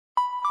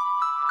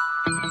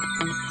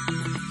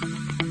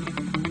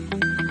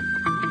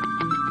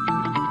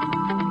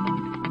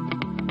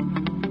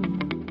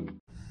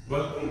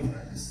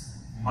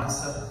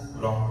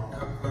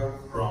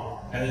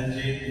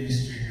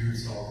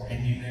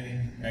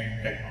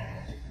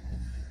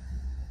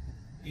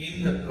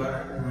In the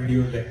current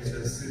video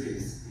lecture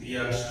series, we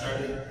are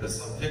studying the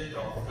subject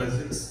of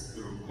physics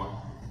group 1.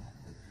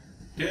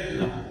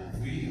 Till now,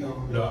 we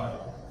have learned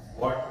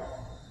what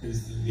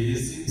is the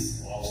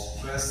basics of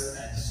stress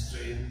and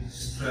strain,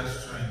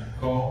 stress-strain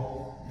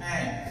curve,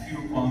 and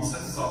few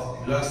concepts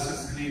of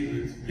elasticity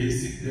with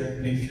basic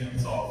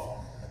definitions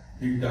of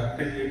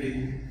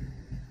ductility,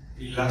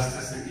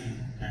 elasticity,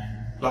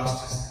 and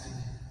plasticity.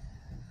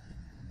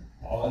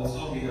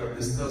 Also, we have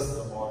discussed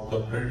about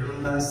the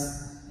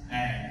brittleness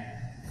and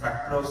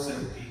factor of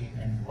safety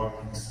and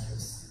working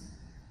stress.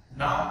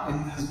 Now,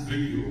 in this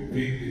video,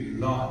 we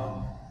will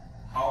learn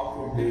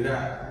how to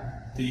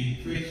derive the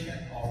equation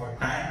of a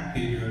time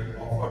period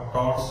of a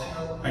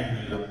torsional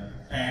pendulum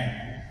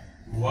and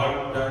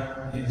work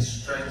done in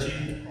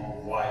stretching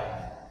of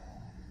wire.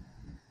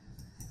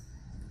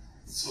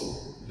 So,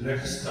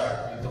 let's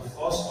start with the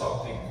first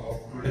topic of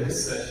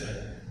today's session,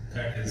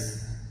 that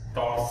is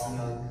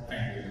torsional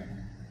pendulum.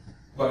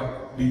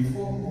 But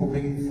before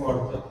moving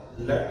further,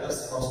 let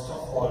us first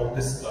of all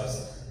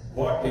discuss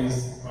what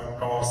is a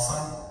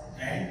torsion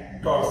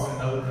and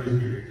torsional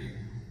rigidity.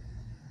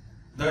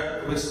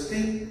 The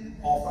twisting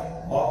of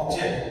an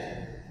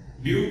object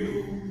due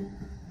to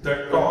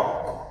the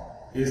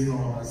torque is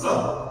known as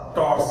a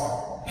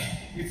torsion.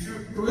 If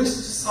you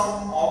twist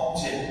some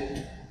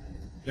object,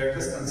 let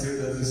us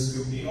consider this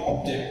to be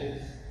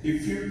object.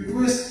 If you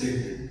twist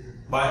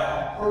it by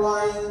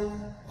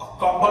applying a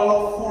couple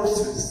of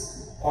forces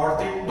or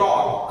the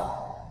torque,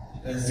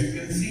 as you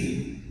can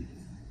see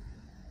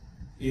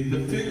in the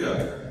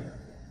figure,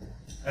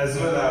 as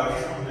well I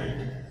have shown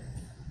it.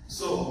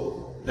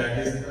 So that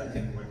is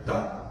nothing but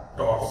the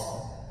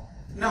torsion.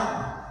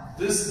 Now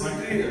this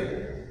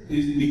material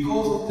is,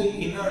 because of the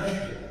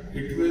inertia,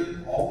 it will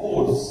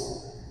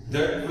oppose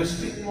the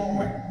twisting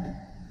moment.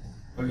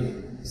 Okay,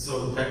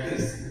 so that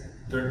is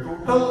the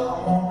total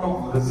amount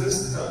of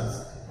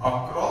resistance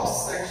a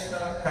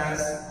cross-sectional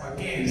has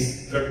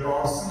against the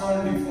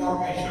torsional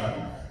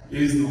deformation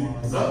is known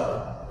as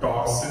a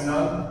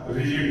torsional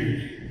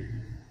rigidity.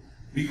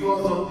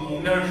 Because of the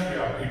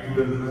inertia, it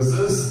will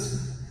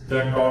resist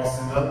the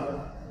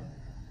torsional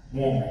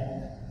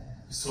moment.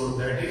 So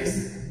that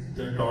is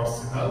the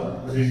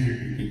torsional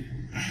rigidity.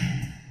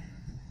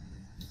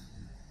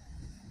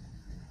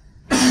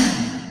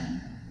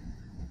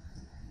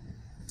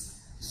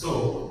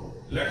 So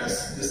let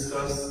us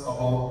discuss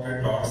about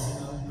the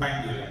torsional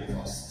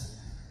pendulum first.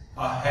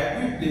 A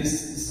heavy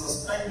disc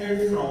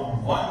suspended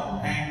from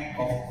one end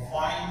of a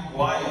fine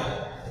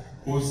wire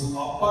whose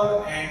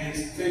upper end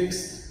is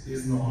fixed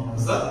is known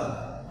as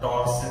a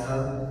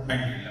torsional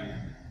pendulum.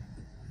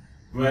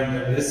 When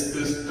the disc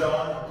is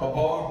turned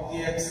about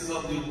the axis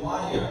of the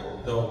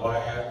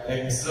wire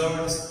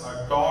exerts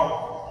a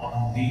torque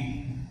on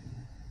the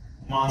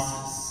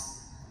masses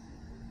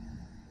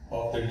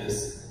of the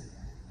disc,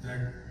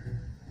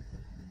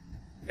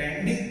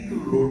 tending to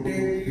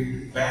rotate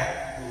it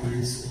back to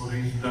its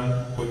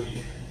original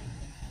position.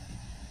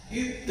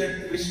 If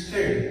the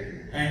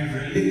twisted and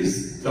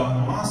released, the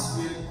mass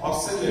will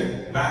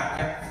oscillate back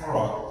and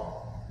forth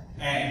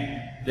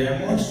and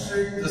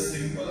demonstrate the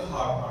simple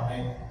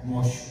harmonic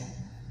motion.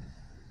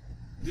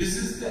 This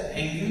is the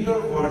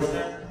angular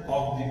version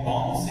of the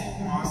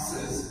bouncing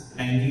masses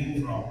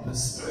hanging from the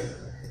spring.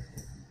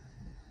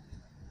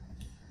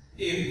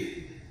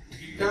 If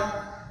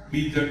theta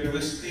be the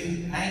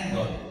twisting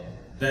angle,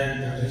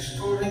 then the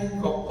restoring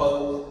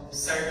couple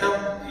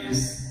setup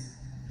is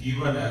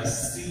given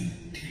as c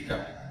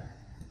theta.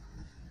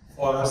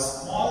 For a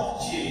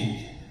small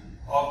change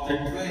of the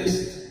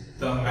twist,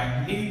 the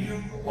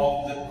magnitude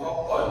of the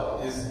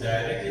couple is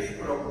directly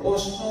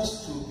proportional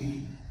to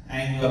the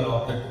angle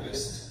of the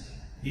twist.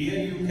 Here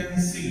you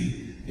can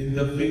see in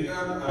the figure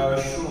I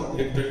have shown,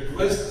 if the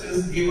twist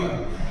is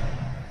given,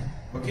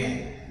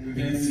 okay, you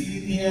can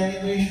see the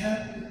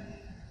animation.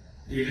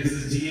 It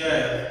is a GIF,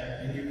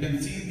 and you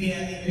can see the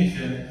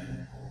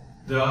animation.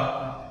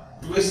 The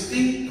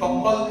twisting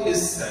couple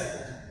is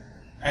set,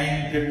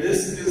 and the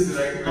disc is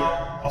right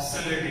now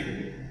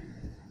oscillating.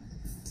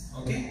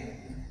 Okay,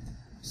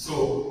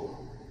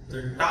 so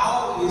the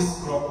tau is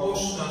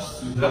proportional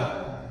to the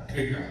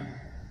theta.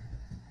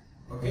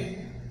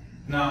 Okay,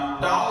 now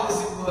tau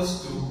is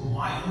equals to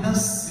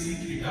minus c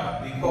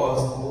theta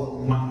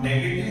because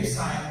negative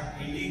sign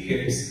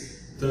indicates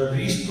the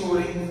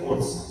restoring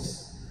forces.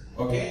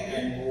 Okay,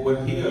 and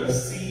over here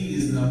C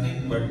is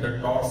nothing but the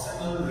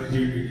torsional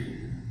rigidity.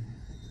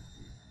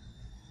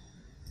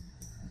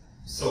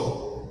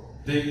 So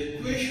the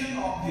equation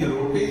of the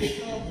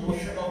rotational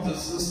motion of the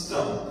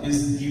system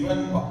is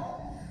given by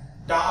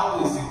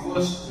tau is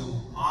equals to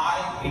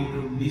I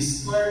into d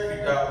square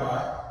theta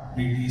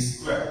by dt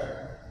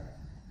square.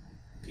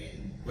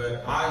 Okay,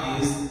 where I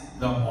is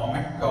the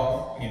moment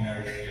of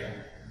inertia.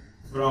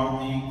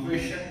 From the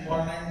equation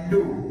 1 and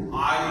 2,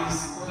 I is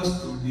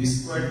equals to d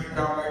square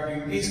theta by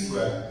dt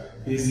square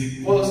is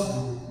equals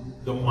to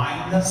the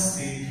minus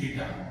c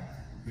theta.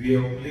 We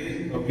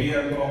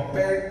have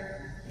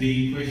compared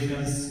the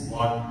equations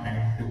 1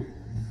 and 2.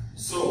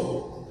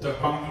 So the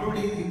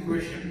concluding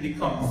equation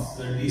becomes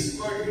the d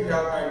square theta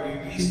by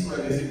dt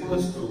square is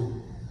equals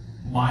to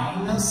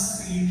minus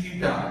c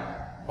theta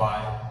by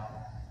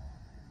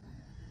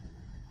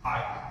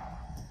I.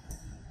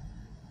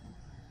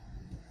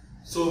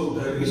 So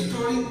the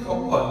restoring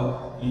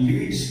couple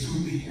leads to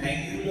the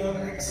angular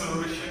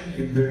acceleration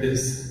in the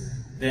disk.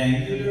 The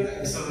angular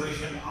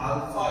acceleration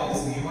alpha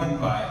is given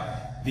by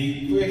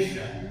the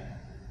equation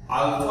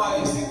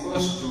alpha is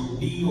equals to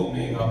d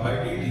omega by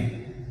dt.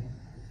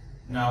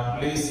 Now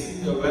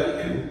placing the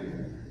value,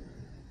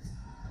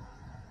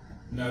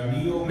 now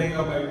d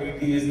omega by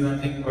dt is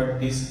nothing but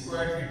d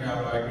square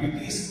theta by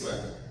dt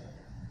square,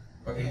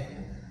 okay,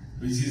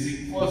 which is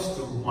equals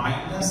to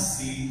minus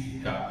c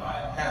theta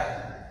by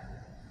L.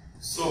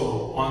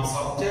 So on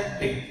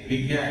subtracting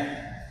we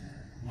get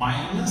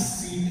minus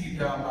c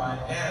theta by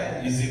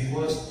L is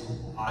equals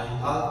to I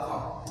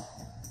alpha.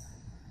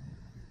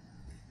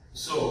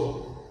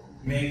 So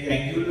make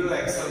angular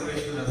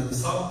acceleration as the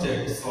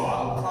subject, so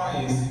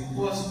alpha is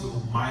equals to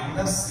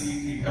minus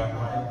c theta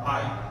by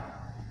I.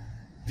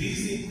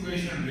 This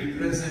equation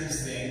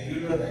represents the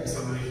angular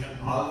acceleration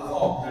alpha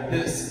of the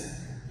disk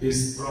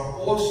is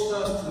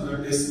proportional to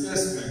the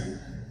displacement.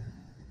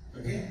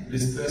 Okay,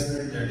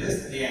 displacement, that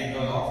is the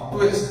angle of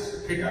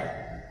twist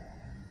theta.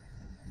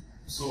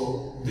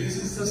 So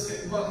this is the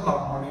simple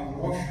harmonic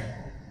motion.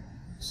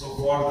 So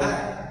for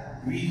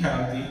that we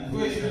have the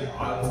equation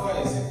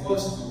alpha is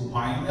equals to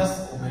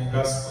minus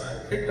omega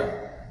square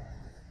theta.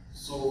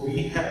 So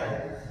we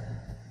have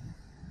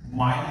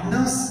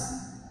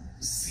minus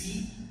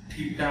c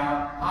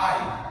theta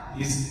I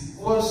is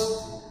equals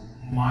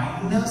to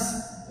minus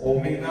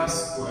omega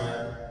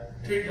square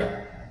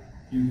theta.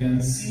 You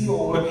can see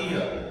over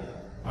here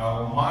I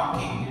am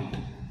marking it.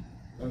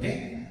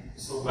 Okay,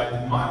 so by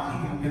the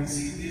marking you can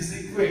see this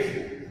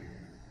equation.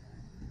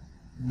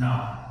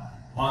 Now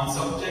on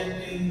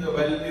subtracting the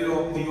value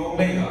of the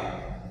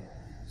omega,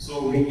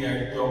 so we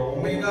get the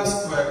omega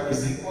square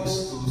is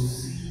equals to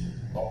c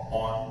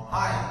upon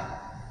I.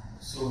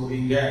 So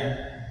we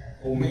get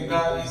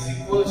omega is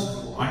equals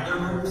to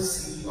under root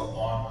c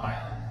upon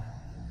I.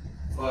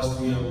 First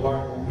we have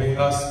got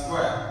omega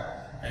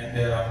square, and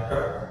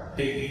thereafter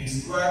taking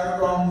square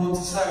root on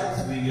both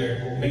sides we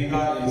get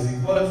omega is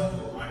equals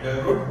to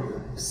under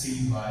root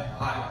c by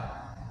I.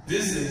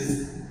 This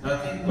is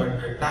nothing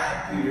but the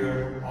time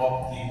period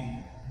of the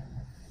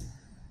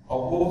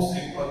above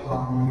simple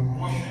harmonic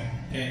motion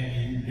can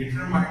be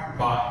determined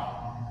by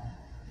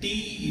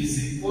t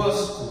is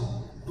equals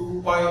to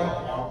 2 pi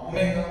upon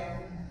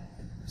omega.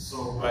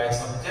 So by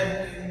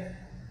subtracting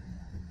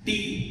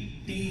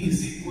t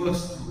is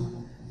equals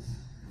to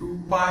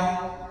 2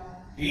 pi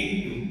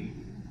into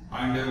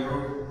under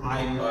root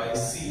I by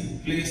c,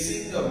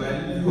 placing the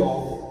value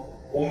of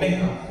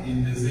omega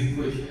in this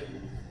equation.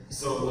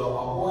 So the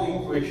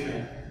above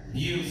equation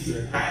gives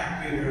the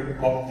time period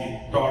of the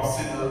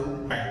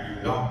torsional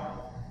pendulum.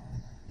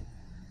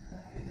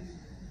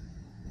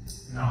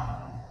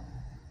 Now,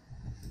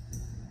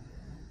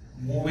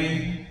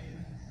 moving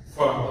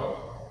further.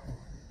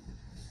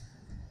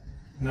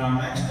 Now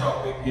next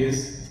topic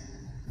is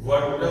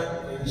work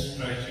done in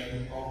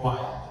stretching a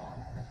wire.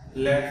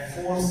 Let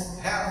force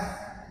F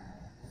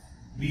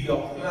be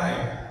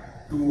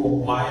applied to a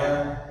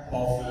wire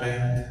of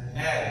length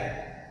L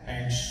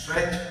and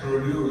stretch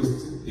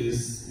produced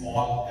is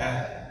small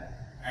l,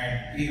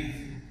 and if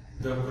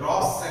the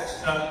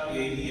cross-sectional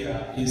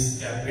area is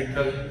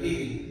capital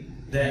A,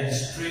 then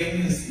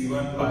strain is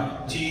given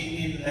by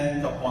change in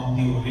length upon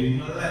the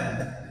original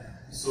length.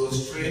 So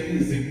strain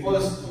is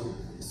equals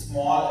to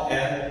small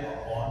l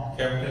upon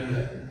capital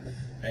L,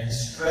 and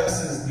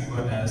stress is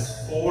given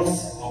as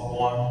force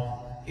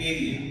upon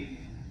area.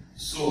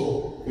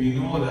 So we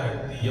know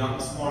that the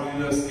Young's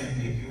modulus can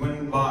be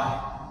given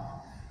by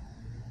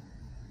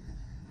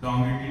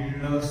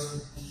longitudinal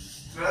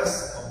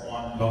stress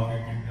upon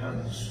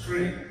longitudinal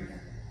strain,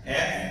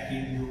 F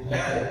into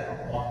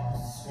L upon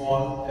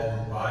small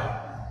l by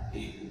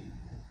A.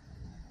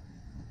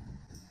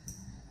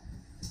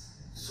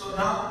 So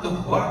now the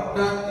work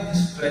done in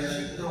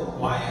stretching the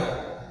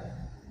wire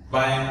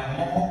by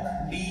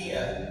amount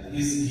dl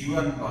is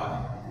given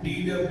by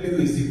dw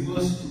is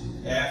equals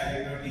to F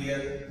into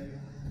dl.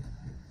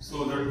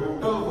 So the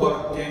total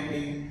work can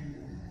be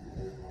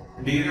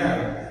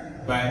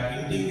derived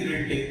by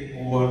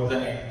integrating over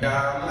the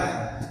entire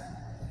length.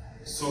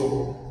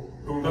 So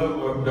total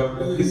work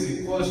W is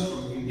equals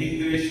to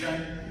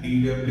integration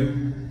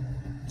dW.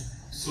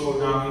 So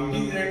now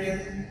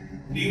integrating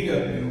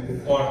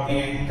dW for the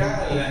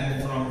entire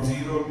length from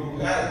 0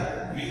 to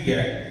L, we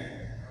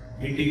get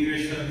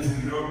integration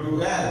 0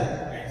 to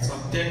L and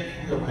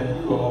subjecting the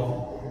value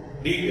of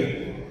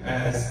dW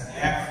as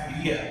F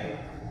dl.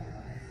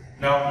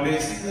 Now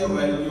placing the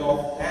value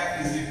of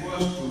F is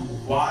equals to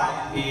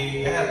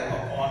YAL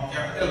upon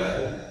capital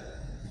L.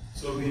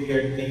 So we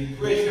get the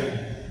equation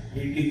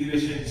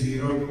integration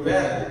 0 to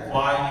L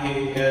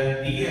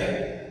YAL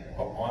dl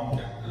upon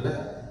capital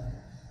L.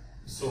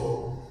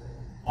 So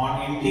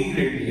on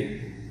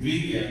integrating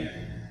we get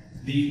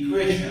the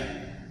equation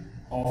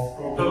of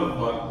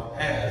total work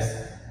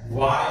as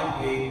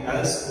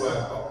YAL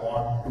square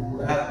upon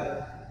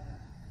 2L.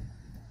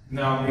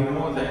 Now we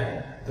know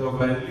that the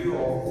value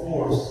of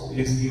force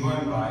is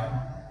given by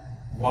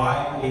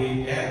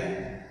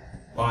YAL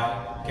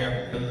by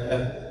capital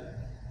L.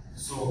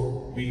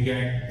 So we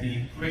get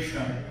the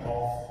equation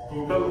of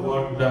total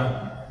work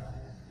done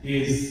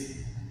is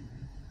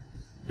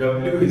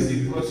W is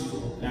equals to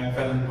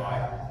FL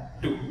by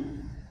 2.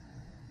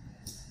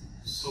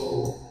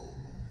 So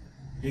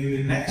in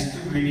the next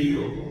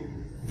video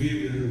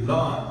we will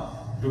learn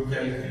to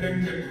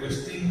calculate the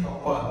twisting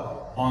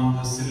couple on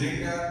the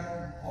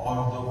cylinder or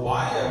the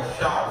wire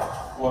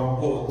shaft for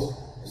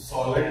both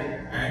solid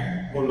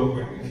and hollow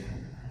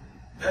condition.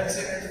 That's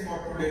it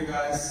for today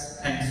guys.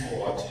 Thanks for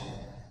watching.